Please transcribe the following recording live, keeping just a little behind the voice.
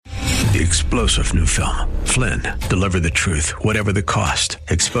The explosive new film, Flynn, deliver the truth, whatever the cost,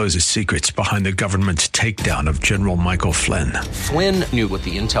 exposes secrets behind the government's takedown of General Michael Flynn. Flynn knew what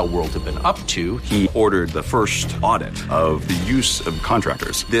the intel world had been up to. He ordered the first audit of the use of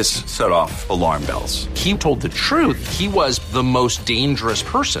contractors. This set off alarm bells. He told the truth. He was the most dangerous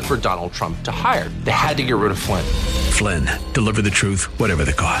person for Donald Trump to hire. They had to get rid of Flynn. Flynn, deliver the truth, whatever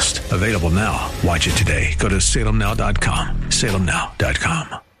the cost. Available now. Watch it today. Go to salemnow.com.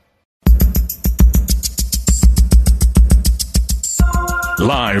 salemnow.com.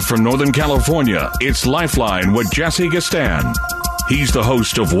 Live from Northern California, it's Lifeline with Jesse Gastan. He's the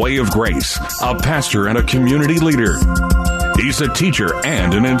host of Way of Grace, a pastor and a community leader. He's a teacher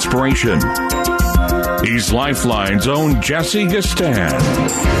and an inspiration. He's Lifeline's own Jesse Gastan.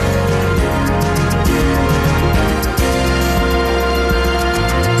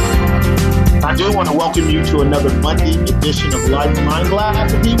 I do want to welcome you to another Monday edition of Lifeline. Glad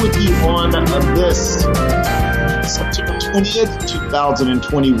to be with you on this September 20th,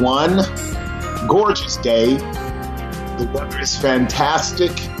 2021. Gorgeous day. The weather is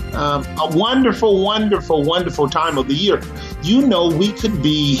fantastic. A wonderful, wonderful, wonderful time of the year. You know, we could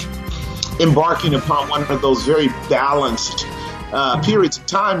be embarking upon one of those very balanced periods of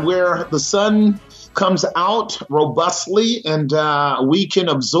time where the sun comes out robustly and we can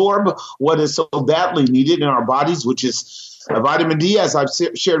absorb what is so badly needed in our bodies, which is vitamin D, as I've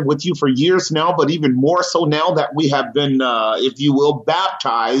shared with you for years now, but even more so now that we have been, if you will,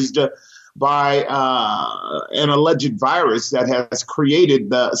 baptized by an alleged virus that has created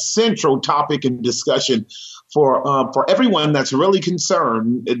the central topic and discussion for everyone that's really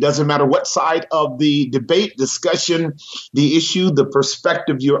concerned. It doesn't matter what side of the debate, discussion, the issue, the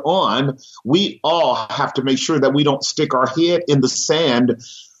perspective you're on. We all have to make sure that we don't stick our head in the sand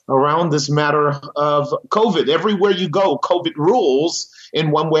around this matter of COVID. Everywhere you go, COVID rules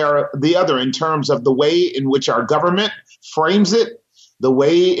in one way or the other in terms of the way in which our government frames it, the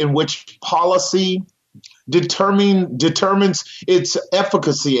way in which policy determines its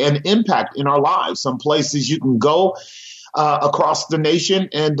efficacy and impact in our lives. Some places you can go across the nation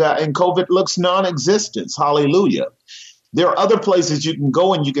and COVID looks non-existent. Hallelujah. There are other places you can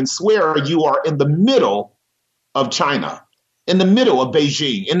go and you can swear you are in the middle of China, in the middle of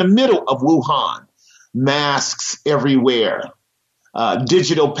Beijing, in the middle of Wuhan. Masks everywhere,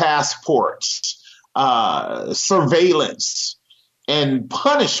 digital passports, surveillance, and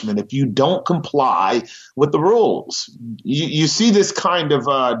punishment if you don't comply with the rules. You see this kind of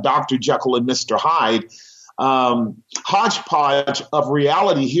Dr. Jekyll and Mr. Hyde hodgepodge of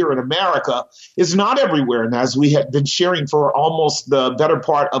reality here in America is not everywhere. And as we have been sharing for almost the better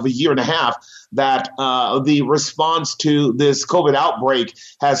part of a year and a half, that the response to this COVID outbreak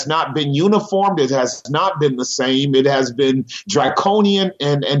has not been uniform. It has not been the same. It has been draconian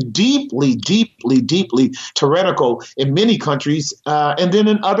and deeply, deeply, deeply tyrannical in many countries. And then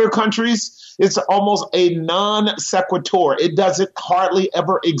in other countries, it's almost a non sequitur. It doesn't hardly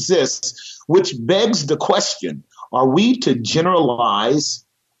ever exist, which begs the question, are we to generalize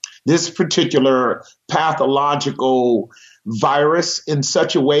this particular pathological virus in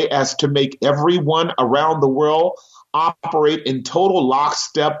such a way as to make everyone around the world operate in total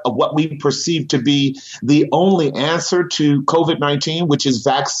lockstep of what we perceive to be the only answer to COVID-19, which is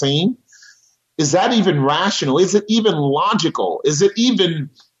vaccine? Is that even rational? Is it even logical? Is it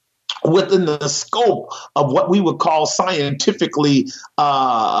even within the scope of what we would call scientifically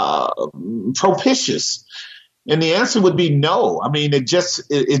propitious? And the answer would be no. I mean, it just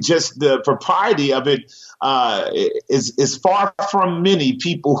the propriety of it is far from many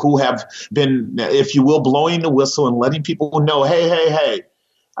people who have been, if you will, blowing the whistle and letting people know, hey,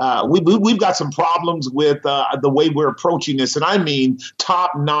 we've got some problems with the way we're approaching this. And I mean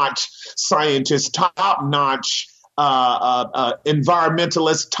top-notch scientists, top-notch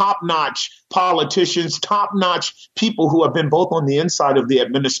environmentalists, top-notch politicians, top-notch people who have been both on the inside of the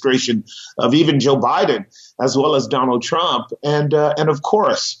administration of even Joe Biden as well as Donald Trump. And of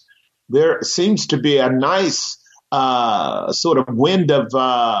course, there seems to be a nice sort of wind of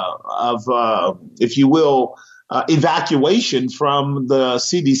if you will, evacuation from the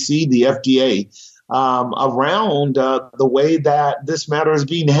CDC, the FDA, around the way that this matter is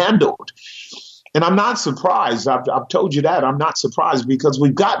being handled. And I'm not surprised. I've told you that. I'm not surprised because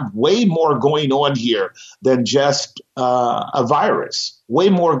we've got way more going on here than just a virus. Way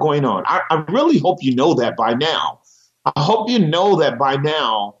more going on. I really hope you know that by now. I hope you know that by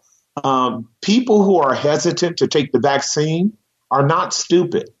now. People who are hesitant to take the vaccine are not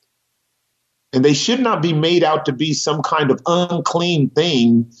stupid. And they should not be made out to be some kind of unclean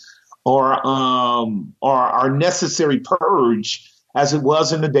thing or our necessary purge as it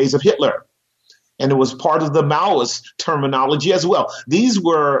was in the days of Hitler. And it was part of the Maoist terminology as well. These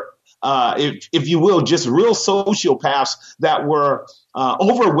were, if you will, just real sociopaths that were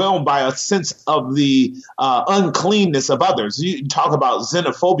overwhelmed by a sense of the uncleanness of others. You talk about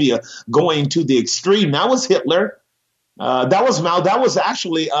xenophobia going to the extreme. That was Hitler. That was Mao. That was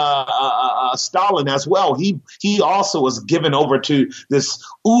actually Stalin as well. He also was given over to this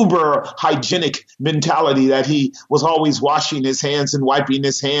uber hygienic mentality that he was always washing his hands and wiping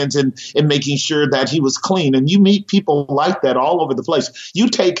his hands and making sure that he was clean. And you meet people like that all over the place. You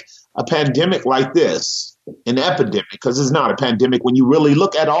take a pandemic like this, an epidemic, because it's not a pandemic when you really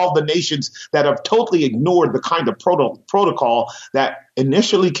look at all the nations that have totally ignored the kind of protocol that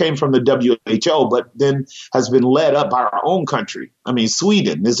initially came from the WHO, but then has been led up by our own country. I mean,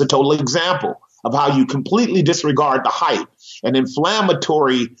 Sweden is a total example of how you completely disregard the hype and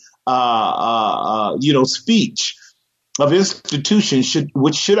inflammatory, speech of institutions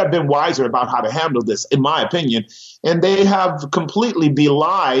which should have been wiser about how to handle this, in my opinion. And they have completely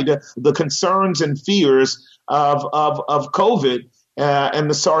belied the concerns and fears of COVID and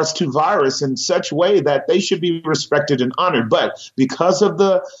the SARS-2 virus in such way that they should be respected and honored. But because of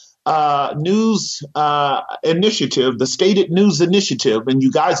the news initiative, the stated news initiative, and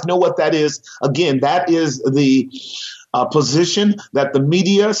you guys know what that is. Again, that is the position that the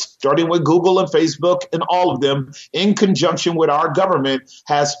media, starting with Google and Facebook and all of them, in conjunction with our government,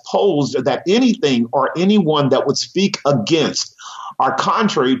 has posed that anything or anyone that would speak against or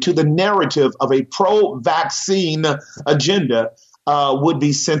contrary to the narrative of a pro-vaccine agenda would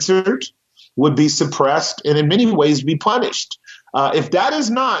be censored, would be suppressed, and in many ways be punished. If that is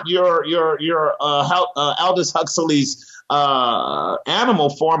not your Aldous Huxley's animal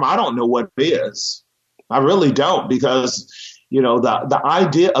form, I don't know what is. I really don't, because, the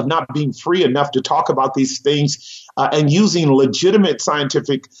idea of not being free enough to talk about these things and using legitimate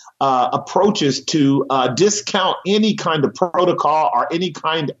scientific approaches to discount any kind of protocol or any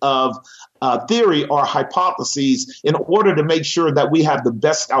kind of theory or hypotheses in order to make sure that we have the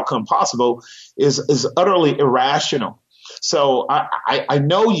best outcome possible is utterly irrational. So I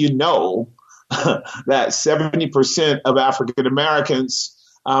know that 70% of African Americans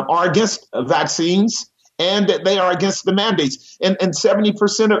are against vaccines, and that they are against the mandates. And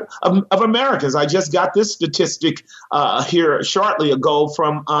 70% of Americans, I just got this statistic here shortly ago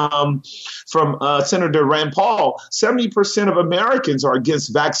from Senator Rand Paul, 70% of Americans are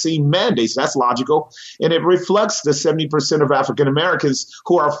against vaccine mandates. That's logical. And it reflects the 70% of African Americans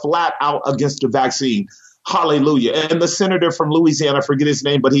who are flat out against the vaccine. Hallelujah. And the senator from Louisiana, I forget his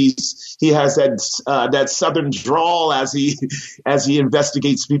name, but he has that southern drawl as he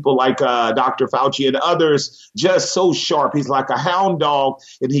investigates people like Dr. Fauci and others, just so sharp. He's like a hound dog,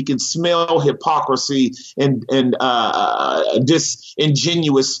 and he can smell hypocrisy and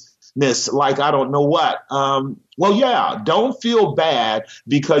disingenuousness like I don't know what. Don't feel bad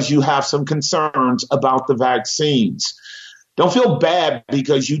because you have some concerns about the vaccines. Don't feel bad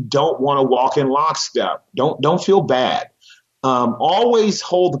because you don't want to walk in lockstep. Don't feel bad. Always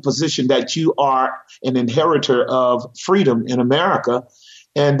hold the position that you are an inheritor of freedom in America,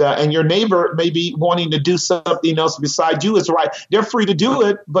 and your neighbor may be wanting to do something else beside you is right. They're free to do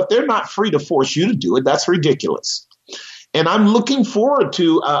it, but they're not free to force you to do it. That's ridiculous. And I'm looking forward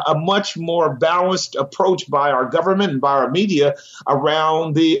to a much more balanced approach by our government and by our media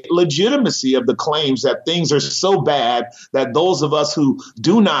around the legitimacy of the claims that things are so bad that those of us who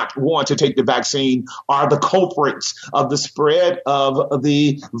do not want to take the vaccine are the culprits of the spread of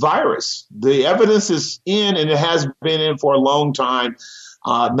the virus. The evidence is in, and it has been in for a long time.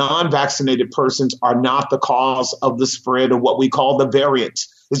 Non-vaccinated persons are not the cause of the spread of what we call the variant.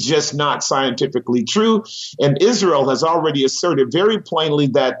 It's just not scientifically true. And Israel has already asserted very plainly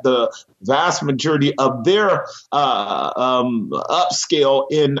that the vast majority of their upscale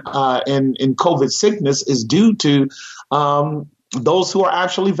in COVID sickness is due to those who are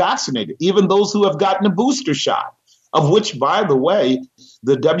actually vaccinated, even those who have gotten a booster shot, of which, by the way,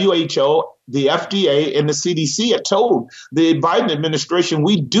 the WHO, the FDA, and the CDC had told the Biden administration,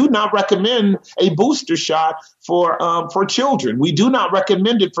 we do not recommend a booster shot for children. We do not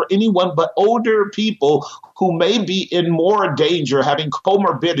recommend it for anyone but older people who may be in more danger, having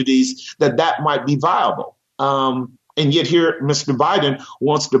comorbidities, that might be viable. And yet here, Mr. Biden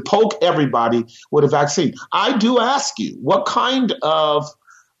wants to poke everybody with a vaccine. I do ask you, what kind of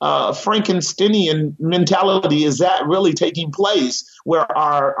Frankensteinian mentality is that really taking place, where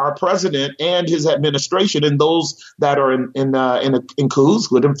our president and his administration and those that are in cahoots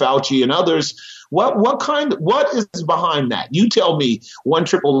with him, Fauci and others, what is behind that? You tell me.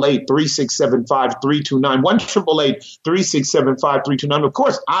 1-888-367-5329. 1-888-367-5329. Of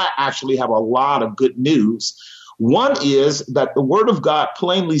course, I actually have a lot of good news. One is that the word of God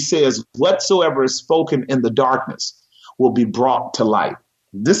plainly says, whatsoever is spoken in the darkness will be brought to light.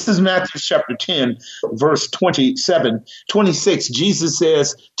 This is Matthew chapter 10, verse 26. Jesus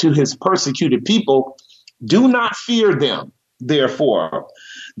says to his persecuted people, do not fear them, therefore.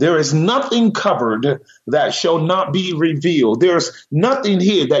 There is nothing covered that shall not be revealed. There's nothing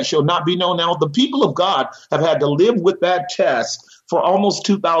hid that shall not be known. Now, the people of God have had to live with that test for almost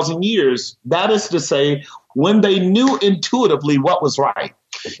 2,000 years. That is to say, when they knew intuitively what was right.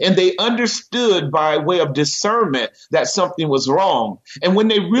 And they understood by way of discernment that something was wrong. And when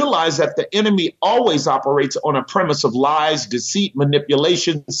they realized that the enemy always operates on a premise of lies, deceit,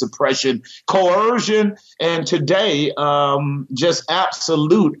 manipulation, suppression, coercion, and today, just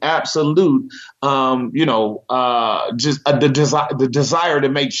absolute, just the desire to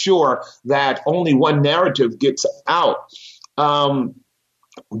make sure that only one narrative gets out.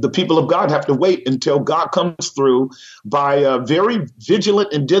 The people of God have to wait until God comes through by very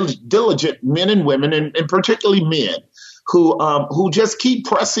vigilant and diligent men and women, and particularly men who just keep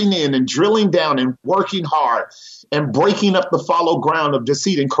pressing in and drilling down and working hard and breaking up the fallow ground of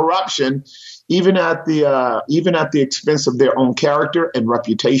deceit and corruption, even at the expense of their own character and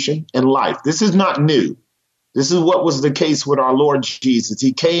reputation and life. This is not new. This is what was the case with our Lord Jesus.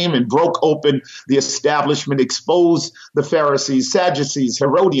 He came and broke open the establishment, exposed the Pharisees, Sadducees,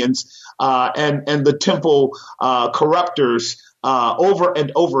 Herodians, and the temple corruptors over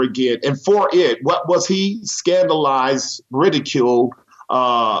and over again. And for it, what was he? Scandalized, ridiculed,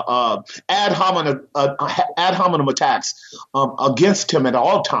 ad hominem attacks against him at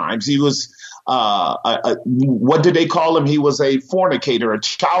all times. He was what did they call him? He was a fornicator, a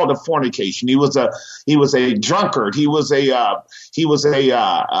child of fornication. He was a drunkard. He was a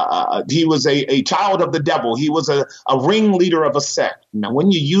child of the devil. He was a ringleader of a sect. Now, when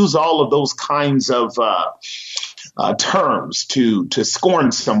you use all of those kinds of terms to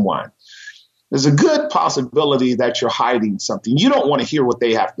scorn someone, there's a good possibility that you're hiding something. You don't want to hear what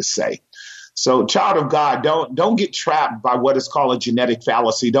they have to say. So, child of God, don't get trapped by what is called a genetic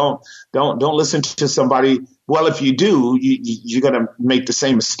fallacy. Don't listen to somebody. Well, if you do, you're going to make the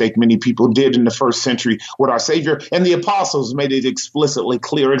same mistake many people did in the first century with our Savior. And the apostles made it explicitly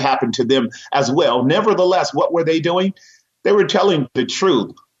clear it happened to them as well. Nevertheless, what were they doing? They were telling the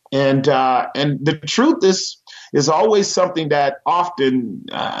truth. And the truth is always something that often,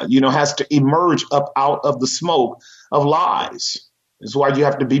 has to emerge up out of the smoke of lies. This is why you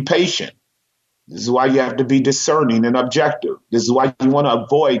have to be patient. This is why you have to be discerning and objective. This is why you want to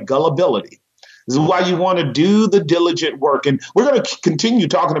avoid gullibility. This is why you want to do the diligent work. And we're going to continue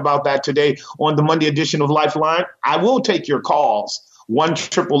talking about that today on the Monday edition of Lifeline. I will take your calls.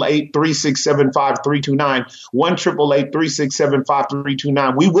 1-888-367-5329.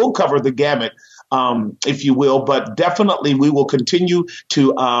 1-888-367-5329. We will cover the gamut, if you will, but definitely we will continue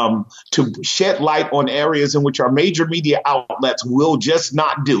to shed light on areas in which our major media outlets will just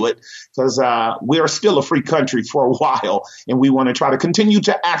not do it, because we are still a free country for a while, and we want to try to continue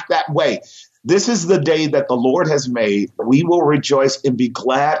to act that way. This is the day that the Lord has made. We will rejoice and be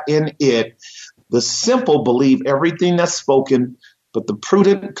glad in it. The simple believe everything that's spoken, but the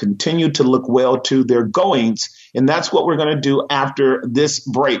prudent continue to look well to their goings. And that's what we're going to do after this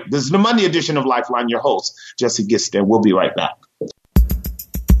break. This is the Monday edition of Lifeline. Your host, Jesse Gistan. We'll be right back.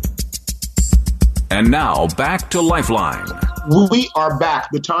 And now back to Lifeline. We are back.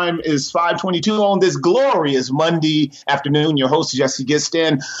 The time is 5:22 on this glorious Monday afternoon. Your host, Jesse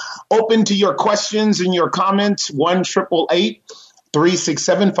Gistan. Open to your questions and your comments.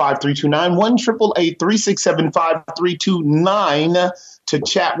 1-888-367-5329. 1-888-367-5329 to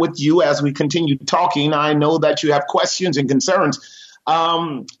chat with you as we continue talking. I know that you have questions and concerns.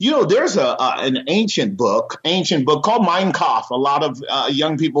 There's an ancient book called Mein Kampf. A lot of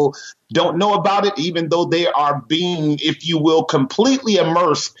young people don't know about it, even though they are being, if you will, completely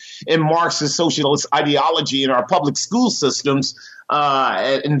immersed in Marxist socialist ideology in our public school systems.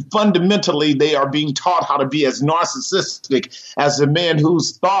 And fundamentally, they are being taught how to be as narcissistic as the man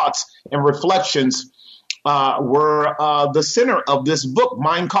whose thoughts and reflections were the center of this book,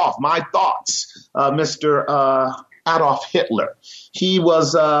 Mein Kampf, My Thoughts, Mr. Adolf Hitler. He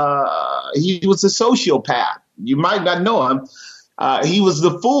was a sociopath. You might not know him. He was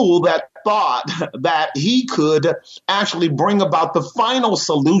the fool that thought that he could actually bring about the final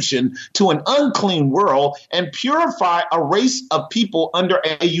solution to an unclean world and purify a race of people under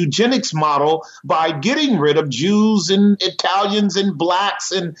a eugenics model by getting rid of Jews and Italians and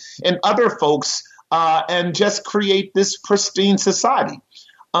blacks and other folks and just create this pristine society.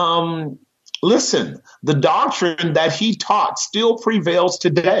 Listen, the doctrine that he taught still prevails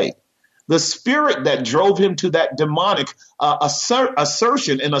today. The spirit that drove him to that demonic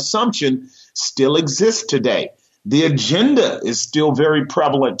assertion and assumption still exists today. The agenda is still very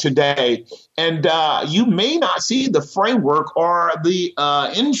prevalent today. And you may not see the framework or the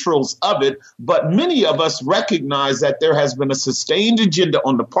intros of it, but many of us recognize that there has been a sustained agenda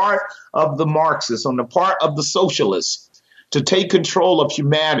on the part of the Marxists, on the part of the socialists, to take control of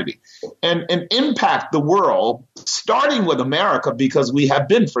humanity and impact the world, starting with America, because we have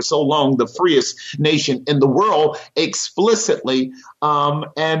been for so long the freest nation in the world explicitly,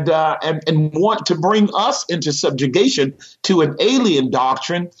 and want to bring us into subjugation to an alien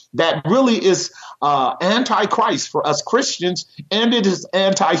doctrine that really is anti-Christ for us Christians, and it is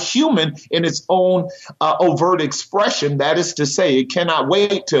anti-human in its own overt expression. That is to say, it cannot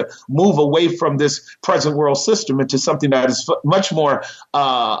wait to move away from this present world system into something that is much more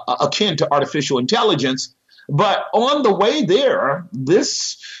akin to artificial intelligence. But on the way there,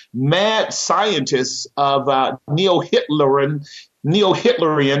 this mad scientist of neo-Hitlerian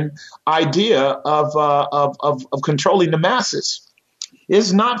idea of controlling the masses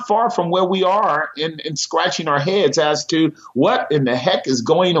is not far from where we are in scratching our heads as to what in the heck is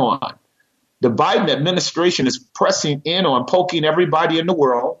going on. The Biden administration is pressing in on poking everybody in the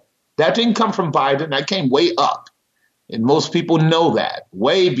world. That didn't come from Biden. That came way up. And most people know that,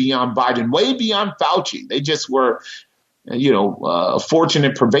 way beyond Biden, way beyond Fauci. They just were,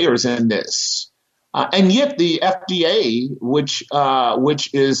 fortunate purveyors in this. And yet the FDA, which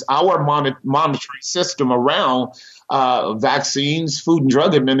is our monitoring system around vaccines, Food and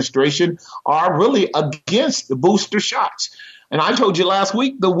Drug Administration, are really against the booster shots. And I told you last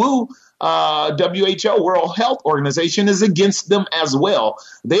week, the WHO, World Health Organization, is against them as well.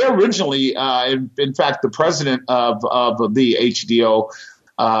 They originally, in fact, the president of the HDO,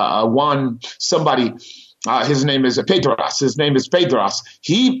 his name is Pedros.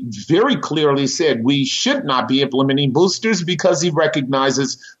 He very clearly said we should not be implementing boosters because he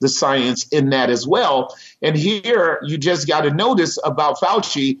recognizes the science in that as well. And here you just got to notice about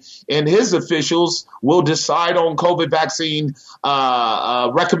Fauci and his officials will decide on COVID vaccine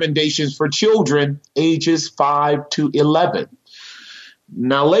recommendations for children ages 5 to 11.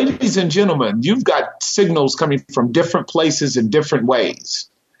 Now, ladies and gentlemen, you've got signals coming from different places in different ways.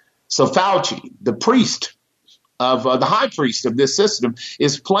 So Fauci, the priest of the high priest of this system,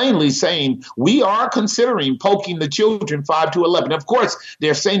 is plainly saying we are considering poking the children 5 to 11. Of course,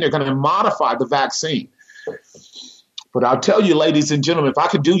 they're saying they're going to modify the vaccine. But I'll tell you, ladies and gentlemen, if I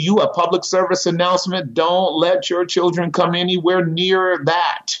could do you a public service announcement, don't let your children come anywhere near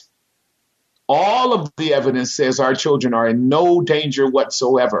that. All of the evidence says our children are in no danger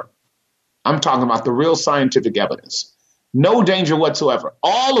whatsoever. I'm talking about the real scientific evidence. No danger whatsoever.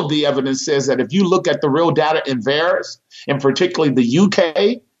 All of the evidence says that if you look at the real data in VAERS, and particularly the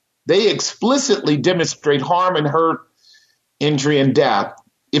UK, they explicitly demonstrate harm and hurt, injury and death.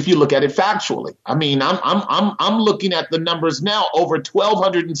 If you look at it factually, I mean, I'm looking at the numbers now, over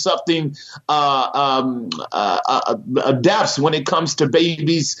 1,200 and something deaths when it comes to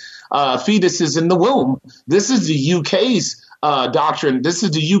babies, fetuses in the womb. This is the UK's doctrine. This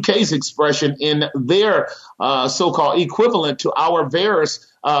is the UK's expression in their so-called equivalent to our VAERS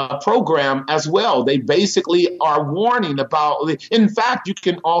program as well. They basically are warning about, in fact, you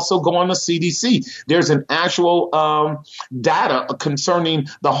can also go on the CDC. There's an actual data concerning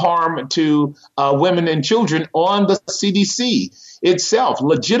the harm to women and children on the CDC itself,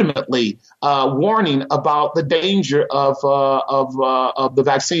 legitimately warning about the danger of the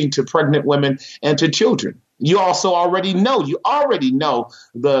vaccine to pregnant women and to children. You already know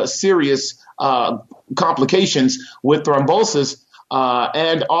the serious complications with thrombosis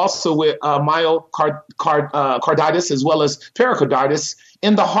and also with myocarditis as well as pericarditis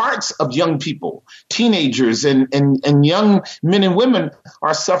in the hearts of young people. Teenagers and young men and women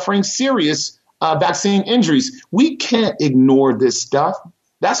are suffering serious vaccine injuries. We can't ignore this stuff.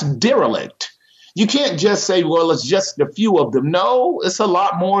 That's derelict. You can't just say, well, it's just a few of them. No, it's a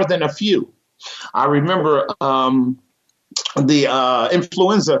lot more than a few. I remember the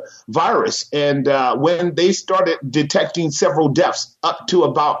influenza virus, and when they started detecting several deaths, up to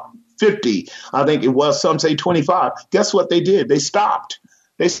about 50, I think it was, some say 25, guess what they did? They stopped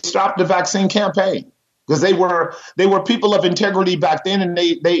the vaccine campaign. because they were people of integrity back then, and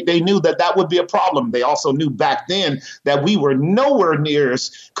they knew that would be a problem. They also knew back then that we were nowhere near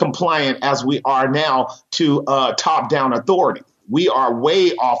as compliant as we are now to top-down authority. We are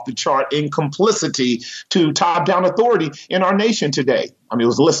way off the chart in complicity to top-down authority in our nation today. I mean, I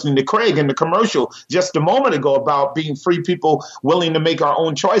was listening to Craig in the commercial just a moment ago about being free people willing to make our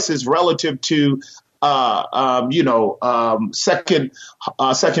own choices relative to second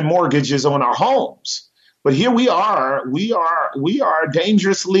mortgages on our homes. But here we are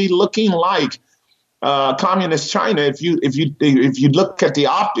dangerously looking like communist China. If you look at the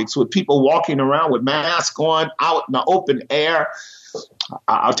optics with people walking around with masks on out in the open air.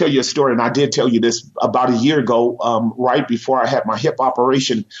 I'll tell you a story, and I did tell you this about a year ago, right before I had my hip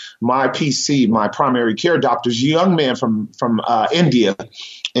operation. My PC, my primary care doctor, is a young man from India,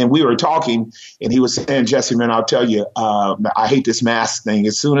 and we were talking, and he was saying, Jesse, man, I'll tell you, I hate this mask thing.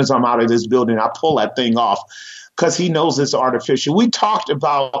 As soon as I'm out of this building, I pull that thing off because he knows it's artificial. We talked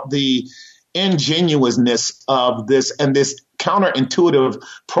about the ingenuousness of this and this counterintuitive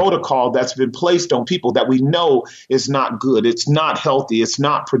protocol that's been placed on people that we know is not good. It's not healthy. It's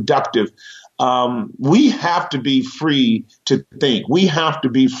not productive. We have to be free to think. We have to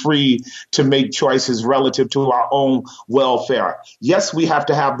be free to make choices relative to our own welfare. Yes, we have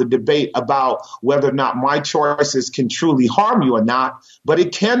to have the debate about whether or not my choices can truly harm you or not, but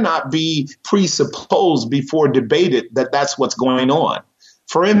it cannot be presupposed before debated that that's what's going on.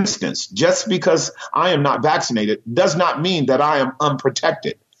 For instance, just because I am not vaccinated does not mean that I am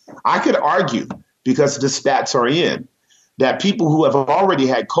unprotected. I could argue, because the stats are in, that people who have already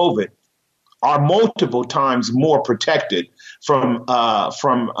had COVID are multiple times more protected from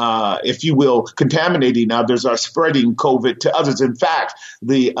if you will, contaminating others or spreading COVID to others. In fact,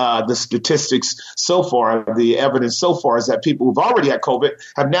 the statistics so far, the evidence so far is that people who've already had COVID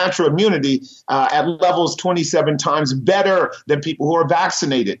have natural immunity at levels 27 times better than people who are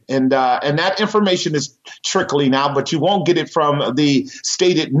vaccinated. And that information is trickling out, but you won't get it from the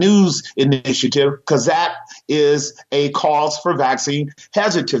stated news initiative because that is a cause for vaccine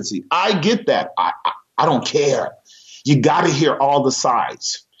hesitancy. I get that. I don't care. You got to hear all the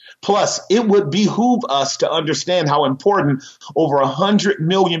sides. Plus, it would behoove us to understand how important over 100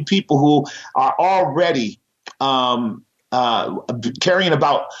 million people who are already carrying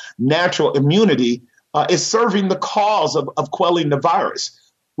about natural immunity is serving the cause of quelling the virus.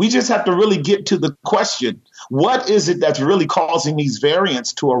 We just have to really get to the question, what is it that's really causing these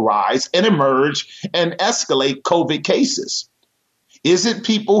variants to arise and emerge and escalate COVID cases? Is it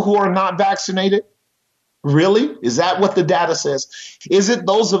people who are not vaccinated? Really? Is that what the data says? Is it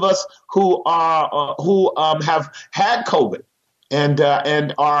those of us who have had COVID and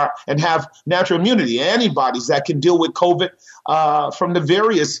have natural immunity, antibodies that can deal with COVID from the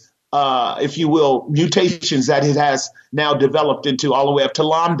various, if you will, mutations that it has now developed into all the way up to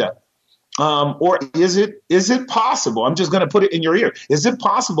Lambda? Or is it possible? I'm just going to put it in your ear. Is it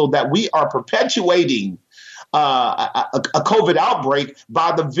possible that we are perpetuating a COVID outbreak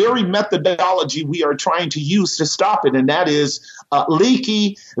by the very methodology we are trying to use to stop it, and that is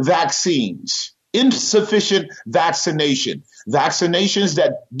leaky vaccines, insufficient vaccinations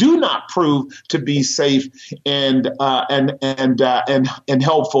that do not prove to be safe and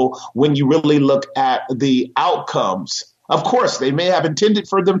helpful when you really look at the outcomes. Of course, they may have intended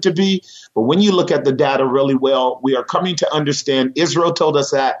for them to be, but when you look at the data really well, we are coming to understand. Israel told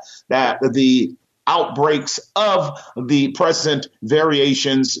us that the outbreaks of the present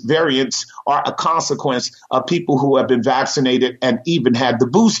variants are a consequence of people who have been vaccinated and even had the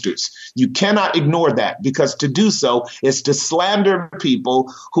boosters. You cannot ignore that, because to do so is to slander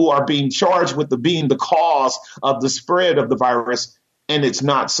people who are being charged with being the cause of the spread of the virus. And it's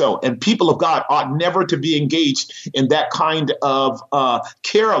not so. And people of God ought never to be engaged in that kind of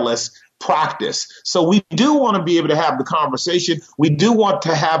careless practice. So we do want to be able to have the conversation. We do want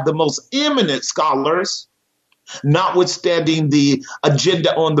to have the most eminent scholars, notwithstanding the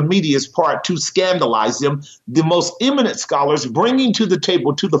agenda on the media's part to scandalize them, the most eminent scholars bringing to the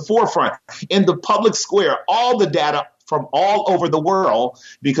table, to the forefront, in the public square, all the data from all over the world,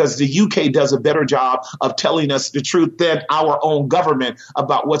 because the UK does a better job of telling us the truth than our own government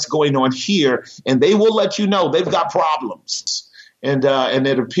about what's going on here. And they will let you know they've got problems. And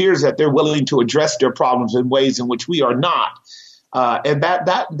it appears that they're willing to address their problems in ways in which we are not. And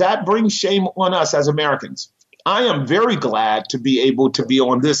that brings shame on us as Americans. I am very glad to be able to be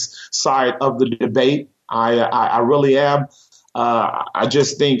on this side of the debate. I really am. I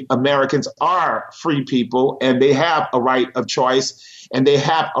just think Americans are free people and they have a right of choice. and they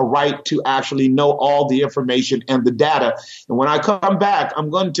have a right to actually know all the information and the data. And when I come back, I'm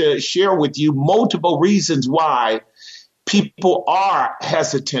going to share with you multiple reasons why people are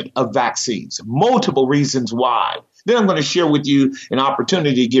hesitant of vaccines, multiple reasons why. Then I'm going to share with you an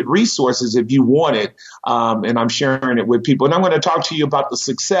opportunity to get resources if you want it, and I'm sharing it with people. And I'm going to talk to you about the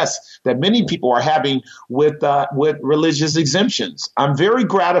success that many people are having with religious exemptions. I'm very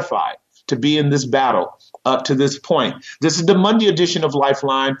gratified to be in this battle up to this point. This is the Monday edition of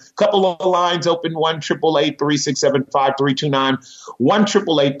Lifeline. Couple of lines open, 1-888-367-5329,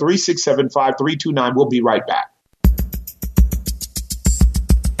 1-888-367-5329. We'll be right back.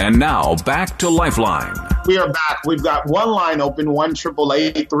 And now back to Lifeline. We are back. We've got one line open,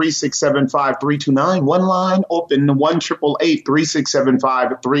 1-888-367-5329. One line open,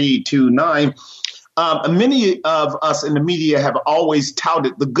 1-888-367-5329. Many of us in the media have always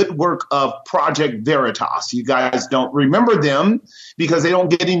touted the good work of Project Veritas. You guys don't remember them because they don't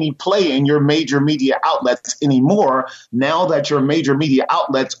get any play in your major media outlets anymore now that your major media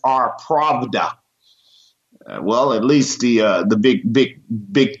outlets are Pravda. Well, at least the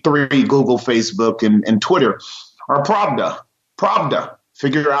big three, Google, Facebook, and Twitter, are Pravda. Pravda.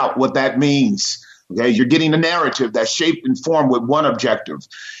 Figure out what that means. Okay, you're getting a narrative that's shaped and formed with one objective,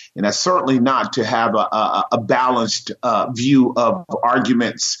 and that's certainly not to have a balanced view of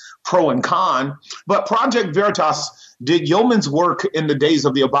arguments, pro and con. But Project Veritas did yeoman's work in the days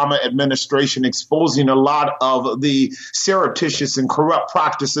of the Obama administration, exposing a lot of the surreptitious and corrupt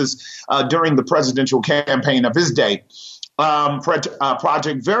practices during the presidential campaign of his day.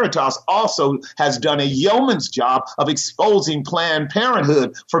 Project Veritas also has done a yeoman's job of exposing Planned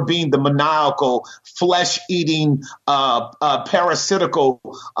Parenthood for being the maniacal, flesh-eating, parasitical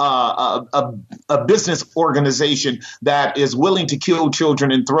business organization that is willing to kill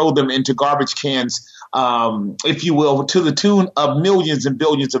children and throw them into garbage cans, if you will, to the tune of millions and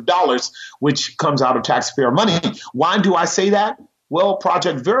billions of dollars, which comes out of taxpayer money. Why do I say that? Well,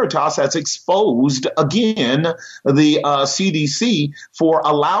 Project Veritas has exposed, again, the CDC for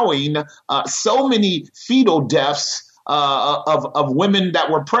allowing so many fetal deaths of women that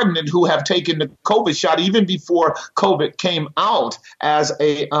were pregnant who have taken the COVID shot even before COVID came out as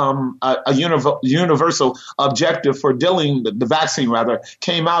a universal objective for dealing, the vaccine rather,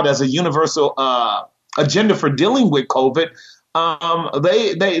 came out as a universal agenda for dealing with COVID.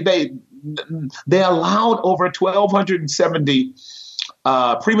 They allowed over 1,270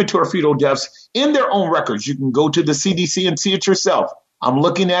 premature fetal deaths in their own records. You can go to the CDC and see it yourself. I'm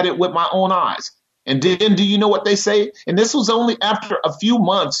looking at it with my own eyes. And then do you know what they say? And this was only after a few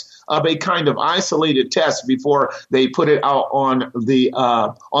months of a kind of isolated test before they put it out on the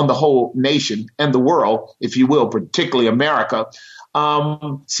whole nation and the world, if you will, particularly America.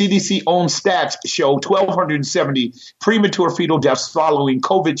 CDC own stats show 1,270 premature fetal deaths following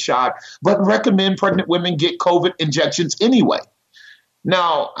COVID shot, but recommend pregnant women get COVID injections anyway.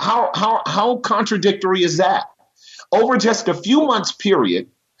 Now, how contradictory is that? Over just a few months period,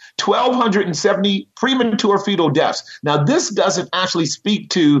 1,270 premature fetal deaths. Now, this doesn't actually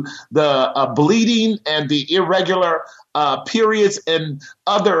speak to the bleeding and the irregular periods and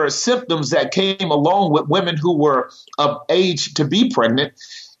other symptoms that came along with women who were of age to be pregnant.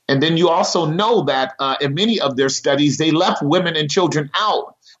 And then you also know that in many of their studies, they left women and children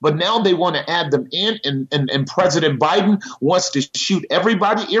out. But now they want to add them in, and President Biden wants to shoot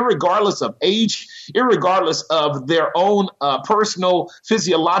everybody, irregardless of age, irregardless of their own personal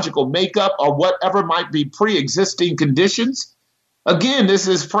physiological makeup or whatever might be pre-existing conditions. Again, this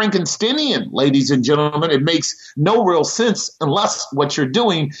is Frankensteinian, ladies and gentlemen. It makes no real sense unless what you're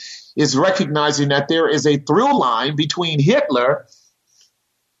doing is recognizing that there is a through line between Hitler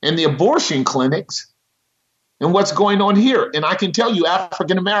and the abortion clinics and what's going on here. And I can tell you,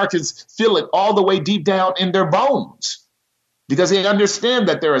 African Americans feel it all the way deep down in their bones because they understand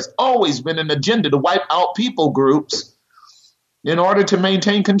that there has always been an agenda to wipe out people groups in order to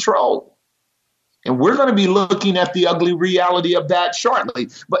maintain control. And we're going to be looking at the ugly reality of that shortly.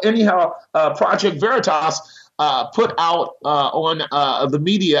 But anyhow, Project Veritas put out on the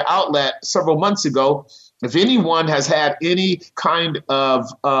media outlet several months ago, if anyone has had any kind of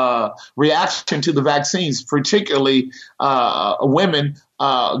reaction to the vaccines, particularly women,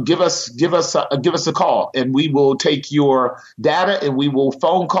 give us a call, and we will take your data and we will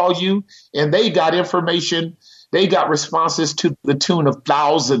phone call you. And they got information. They got responses to the tune of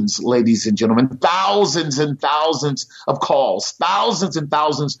thousands, ladies and gentlemen, thousands and thousands of calls, thousands and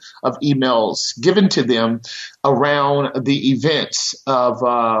thousands of emails given to them around the events of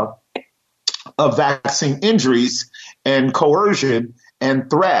vaccine injuries and coercion and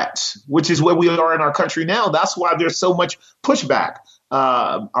threats, which is where we are in our country now. That's why there's so much pushback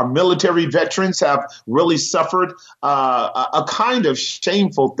Our military veterans have really suffered a kind of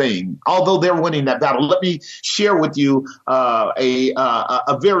shameful thing, although they're winning that battle. Let me share with you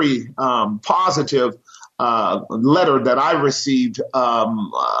a very positive letter that I received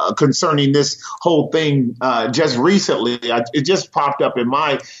concerning this whole thing just recently. It just popped up in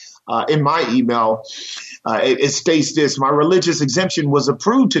my email. It states this: my religious exemption was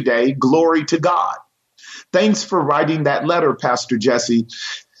approved today. Glory to God. Thanks for writing that letter, Pastor Jesse.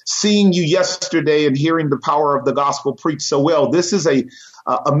 Seeing you yesterday and hearing the power of the gospel preached so well. This is a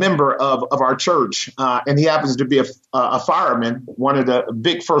member of our church, and he happens to be a fireman, one of the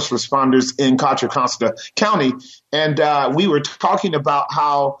big first responders in Contra Costa County. And we were talking about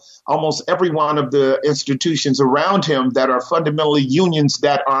how almost every one of the institutions around him that are fundamentally unions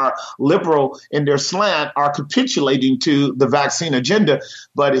that are liberal in their slant are capitulating to the vaccine agenda.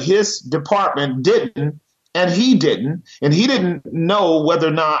 But his department didn't. And he didn't know whether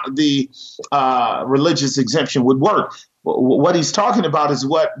or not the religious exemption would work. What he's talking about is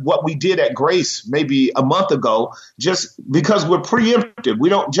what we did at Grace maybe a month ago, just because we're preemptive. We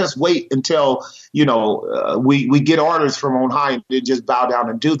don't just wait until, we get orders from on high and then just bow down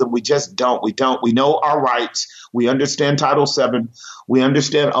and do them. We just don't. We know our rights. We understand Title VII. We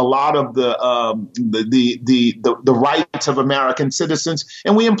understand a lot of the rights of American citizens,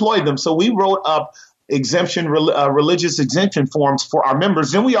 and we employ them. So we wrote up religious exemption forms for our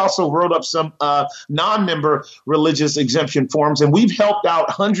members. Then we also wrote up some non-member religious exemption forms, and we've helped out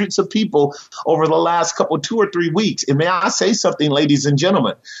hundreds of people over the last 2 or 3 weeks. And may I say something, ladies and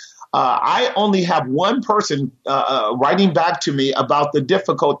gentlemen? I only have one person writing back to me about the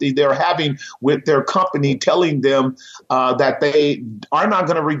difficulty they're having with their company telling them that they are not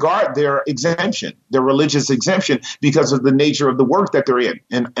going to regard their exemption, their religious exemption, because of the nature of the work that they're in.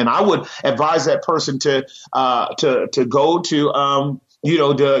 And I would advise that person to go to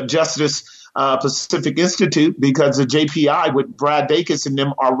the Justice Pacific Institute, because the JPI with Brad Dacus and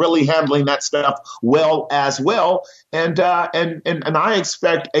them are really handling that stuff well as well. And I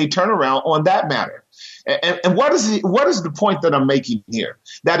expect a turnaround on that matter. And what is the point that I'm making here?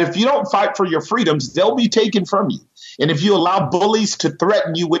 That if you don't fight for your freedoms, they'll be taken from you. And if you allow bullies to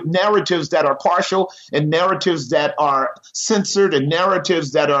threaten you with narratives that are partial and narratives that are censored and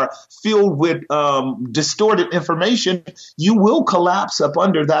narratives that are filled with distorted information, you will collapse up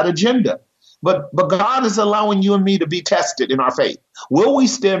under that agenda. But God is allowing you and me to be tested in our faith. Will we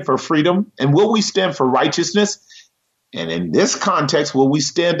stand for freedom, and will we stand for righteousness? And in this context, will we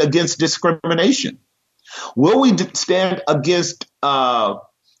stand against discrimination? Will we stand against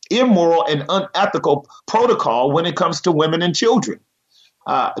immoral and unethical protocol when it comes to women and children?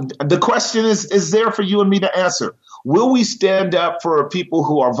 The question is there for you and me to answer. Will we stand up for people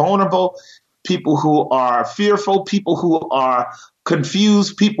who are vulnerable, people who are fearful, people who are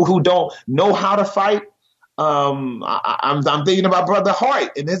confused, people who don't know how to fight? I'm thinking about Brother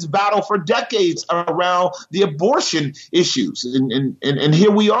Hoyt and his battle for decades around the abortion issues. And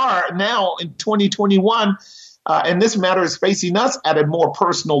here we are now in 2021, and this matter is facing us at a more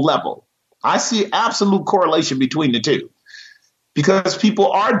personal level. I see absolute correlation between the two, because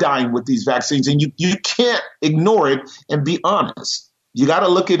people are dying with these vaccines, and you can't ignore it and be honest. You got to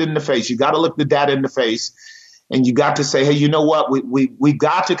look it in the face. You got to look the data in the face. And you got to say, hey, you know what? We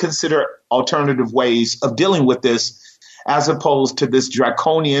got to consider alternative ways of dealing with this, as opposed to this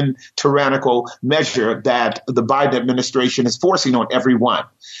draconian, tyrannical measure that the Biden administration is forcing on everyone.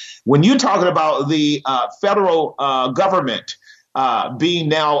 When you're talking about the federal government being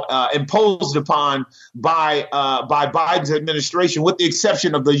now imposed upon by Biden's administration, with the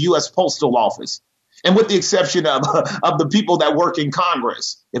exception of the U.S. Postal Office, and with the exception of the people that work in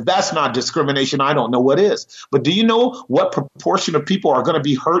Congress. If that's not discrimination, I don't know what is. But do you know what proportion of people are going to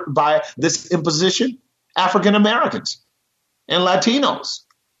be hurt by this imposition? African Americans and Latinos.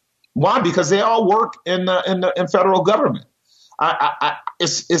 Why? Because they all work in federal government.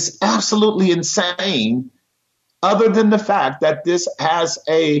 It's absolutely insane, other than the fact that this has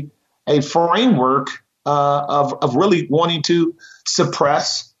a framework of really wanting to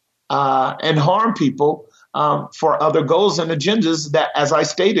suppress and harm people for other goals and agendas that, as I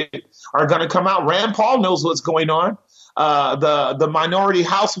stated, are going to come out. Rand Paul knows what's going on. The minority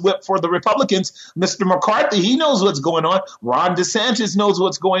House whip for the Republicans, Mr. McCarthy, he knows what's going on. Ron DeSantis knows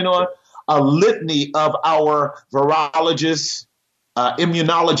what's going on. A litany of our virologists,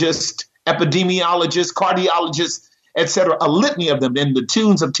 immunologists, epidemiologists, cardiologists, etc., a litany of them in the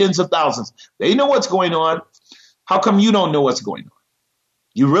tunes of tens of thousands. They know what's going on. How come you don't know what's going on?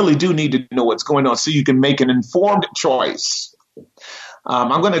 You really do need to know what's going on so you can make an informed choice.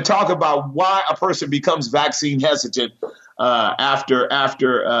 I'm going to talk about why a person becomes vaccine hesitant after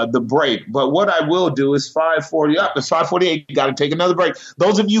the break. But what I will do is 5:40 up. It's 5:48. You got to take another break.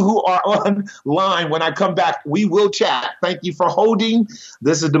 Those of you who are online, when I come back, we will chat. Thank you for holding.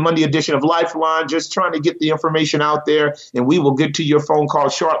 This is the Monday edition of Lifeline. Just trying to get the information out there, and we will get to your phone call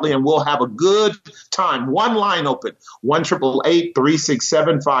shortly, and we'll have a good time. One line open: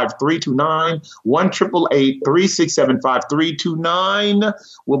 1-888-367-5329. 1-888-367-5329.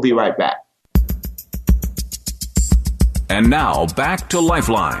 We'll be right back. And now back to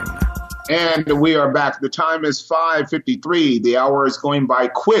Lifeline. And we are back. The time is 5:53. The hour is going by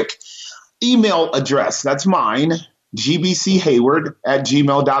quick. Email address, that's mine,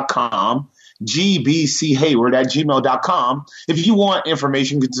 gbchayward@gmail.com. gbchayward@gmail.com. If you want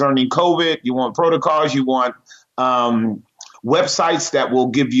information concerning COVID, you want protocols, you want websites that will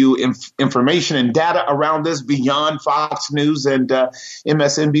give you information and data around this beyond Fox News and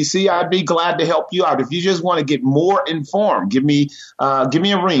MSNBC, I'd be glad to help you out. If you just want to get more informed, give me a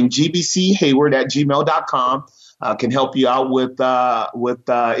ring, gbchayward@gmail.com. Can help you out with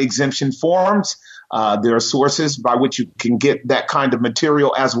exemption forms. There are sources by which you can get that kind of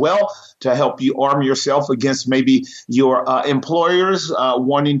material as well to help you arm yourself against maybe your employers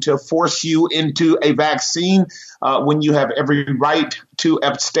wanting to force you into a vaccine when you have every right to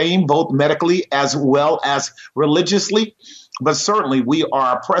abstain, both medically as well as religiously. But certainly we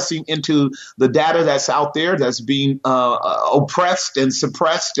are pressing into the data that's out there that's being oppressed and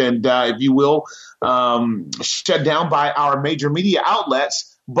suppressed and, if you will, shut down by our major media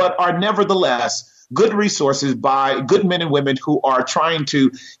outlets, but are nevertheless good resources by good men and women who are trying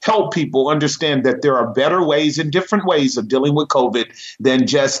to help people understand that there are better ways and different ways of dealing with COVID than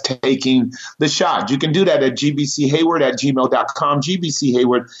just taking the shot. You can do that at gbchayward@gmail.com,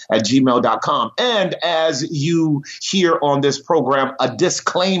 gbchayward@gmail.com. And as you hear on this program, a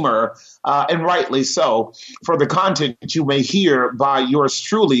disclaimer, and rightly so, for the content that you may hear by yours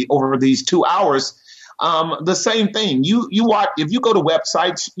truly over these 2 hours. The same thing. You watch, if you go to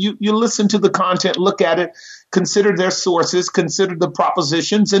websites, you listen to the content, look at it, consider their sources, consider the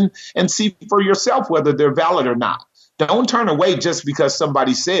propositions, and see for yourself whether they're valid or not. Don't turn away just because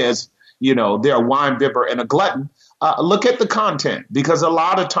somebody says, they're a wine bibber and a glutton. Look at the content, because a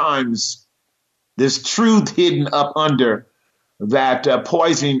lot of times there's truth hidden up under that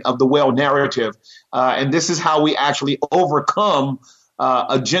poisoning of the well narrative. And this is how we actually overcome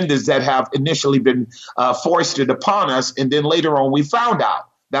agendas that have initially been foisted upon us. And then later on, we found out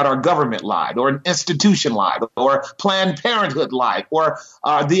that our government lied, or an institution lied, or Planned Parenthood lied, or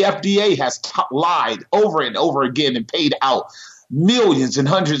the FDA has lied over and over again and paid out millions and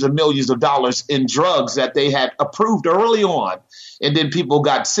hundreds of millions of dollars in drugs that they had approved early on. And then people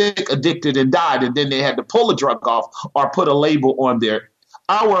got sick, addicted, and died. And then they had to pull the drug off or put a label on there.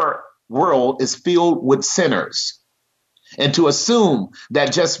 Our world is filled with sinners. And to assume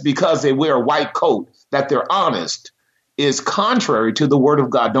that just because they wear a white coat, that they're honest, is contrary to the word of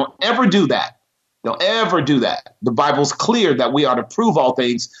God. Don't ever do that. Don't ever do that. The Bible's clear that we are to prove all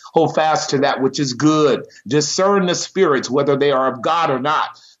things, hold fast to that which is good, discern the spirits, whether they are of God or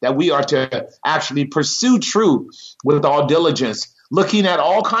not, that we are to actually pursue truth with all diligence, looking at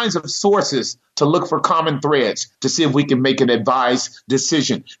all kinds of sources to look for common threads to see if we can make an advised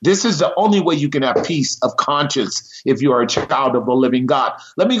decision. This is the only way you can have peace of conscience if you are a child of the living God.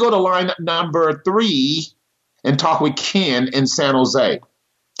 Let me go to line number 3 and talk with Ken in San Jose.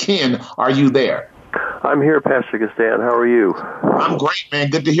 Ken, are you there? I'm here, Pastor Gastan. How are you? I'm great, man.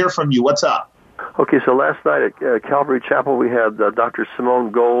 Good to hear from you. What's up? Okay, so last night at Calvary Chapel, we had Dr.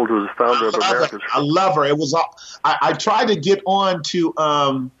 Simone Gold, who's the founder of America's... I love her. It was. I tried to get on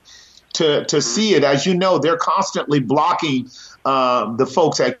to see it. As you know, they're constantly blocking the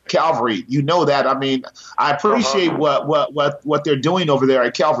folks at Calvary. You know that. I mean, I appreciate what they're doing over there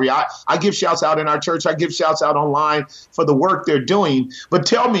at Calvary. I give shouts out in our church. I give shouts out online for the work they're doing. But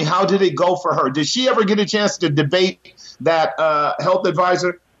tell me, how did it go for her? Did she ever get a chance to debate that health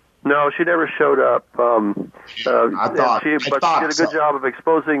advisor? No, she never showed up. She did a good job of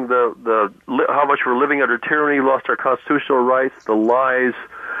exposing the how much we're living under tyranny, lost our constitutional rights, the lies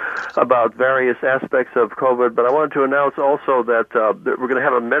about various aspects of COVID. But I wanted to announce also that we're going to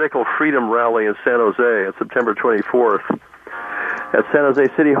have a medical freedom rally in San Jose on September 24th at San Jose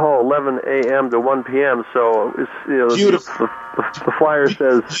City Hall, 11 a.m. to 1 p.m. So it's, beautiful. The flyer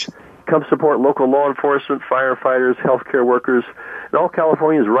says, come support local law enforcement, firefighters, healthcare workers, and all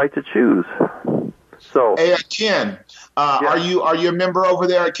Californians' right to choose. So, hey, Ken, are you a member over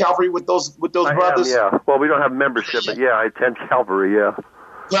there at Calvary with those brothers? Yeah. Well, we don't have membership, but yeah, I attend Calvary. Yeah.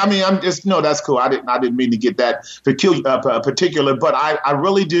 I mean, that's cool. I didn't mean to get that particular, but I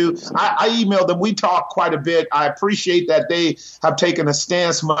really do. I emailed them. We talked quite a bit. I appreciate that they have taken a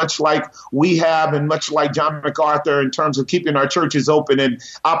stance, much like we have, and much like John MacArthur, in terms of keeping our churches open and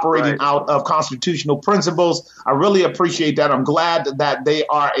operating out of constitutional principles. I really appreciate that. I'm glad that they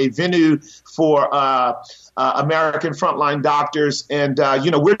are a venue for American frontline doctors, and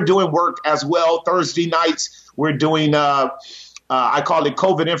we're doing work as well. Thursday nights, we're doing. I call it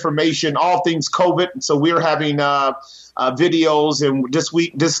COVID information, all things COVID. So we're having videos, and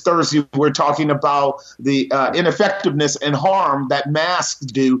this Thursday, we're talking about the ineffectiveness and harm that masks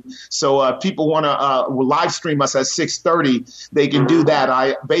do. So people want to live stream us at 6:30. They can do that.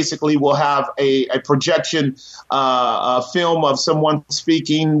 I basically will have a projection, a film of someone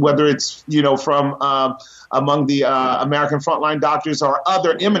speaking, whether it's from among the American frontline doctors or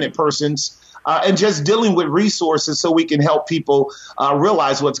other eminent persons. And just dealing with resources so we can help people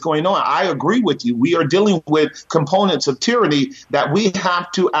realize what's going on. I agree with you. We are dealing with components of tyranny that we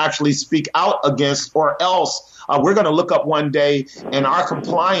have to actually speak out against, or else we're going to look up one day and our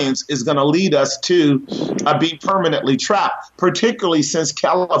compliance is going to lead us to being permanently trapped, particularly since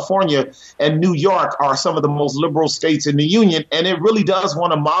California and New York are some of the most liberal states in the union. And it really does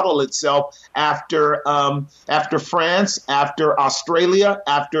want to model itself after France, after Australia,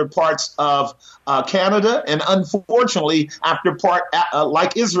 after parts of Canada, and unfortunately after part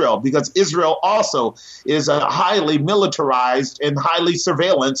like Israel, because Israel also is highly militarized and highly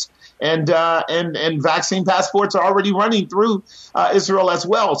surveillanced. And vaccine passports are already running through Israel as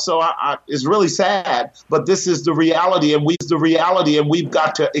well. So it's really sad, but this is the reality, and we've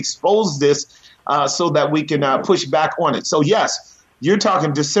got to expose this so that we can push back on it. So yes, you're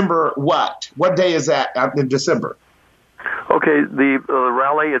talking December. What day is that in December? Okay, the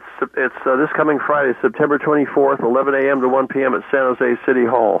rally, it's this coming Friday, September 24th, 11 a.m. to 1 p.m. at San Jose City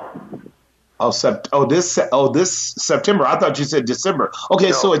Hall. This September. I thought you said December. Okay,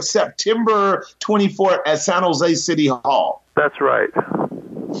 no. So it's September 24th at San Jose City Hall. That's right.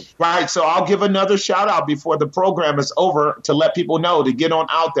 Right, so I'll give another shout out before the program is over to let people know to get on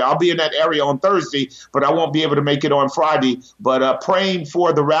out there. I'll be in that area on Thursday, but I won't be able to make it on Friday. But praying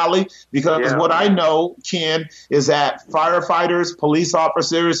for the rally, because what I know, Ken, is that firefighters, police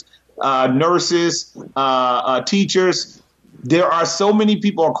officers, nurses, teachers, there are so many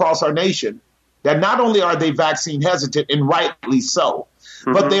people across our nation that not only are they vaccine hesitant, and rightly so,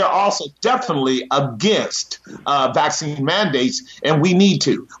 but they are also definitely against vaccine mandates, and we need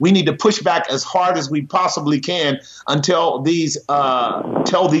to push back as hard as we possibly can until these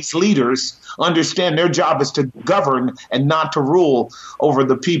leaders understand their job is to govern and not to rule over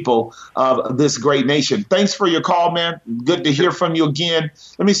the people of this great nation. Thanks for your call, man. Good to hear from you again.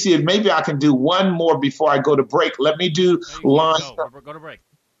 Let me see if maybe I can do one more before I go to break. Let me do line. Go to break.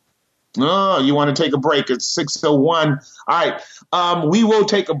 Oh, you want to take a break? It's 6:01. All right. We will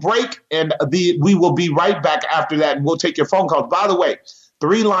take a break, and we will be right back after that, and we'll take your phone calls. By the way,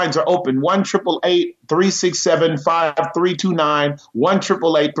 3 lines are open: 1-888-367-5329,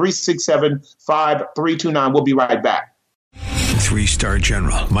 1-888-367-5329. We'll be right back. 3-star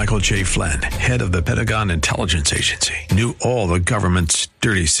General Michael J. Flynn, head of the Pentagon Intelligence Agency, knew all the government's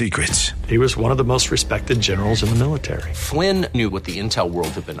dirty secrets. He was one of the most respected generals in the military. Flynn knew what the intel world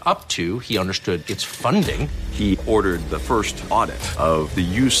had been up to. He understood its funding. He ordered the first audit of the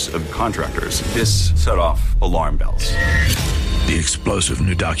use of contractors. This set off alarm bells. The explosive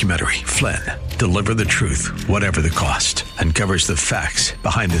new documentary, Flynn, Deliver the Truth, Whatever the Cost, uncovers the facts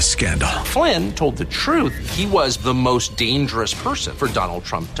behind this scandal. Flynn told the truth. He was the most dangerous person for Donald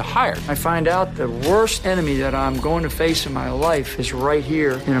Trump to hire. I find out the worst enemy that I'm going to face in my life is right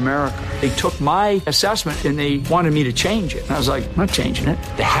here in America. They took my assessment and they wanted me to change it. And I was like, I'm not changing it.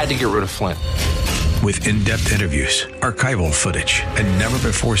 They had to get rid of Flynn. With in-depth interviews, archival footage, and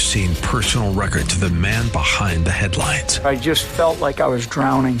never-before-seen personal records of the man behind the headlines. I just felt like I was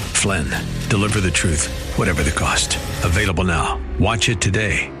drowning. Flynn, Deliver the Truth, Whatever the Cost. Available now. Watch it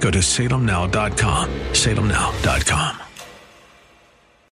today. Go to salemnow.com. salemnow.com.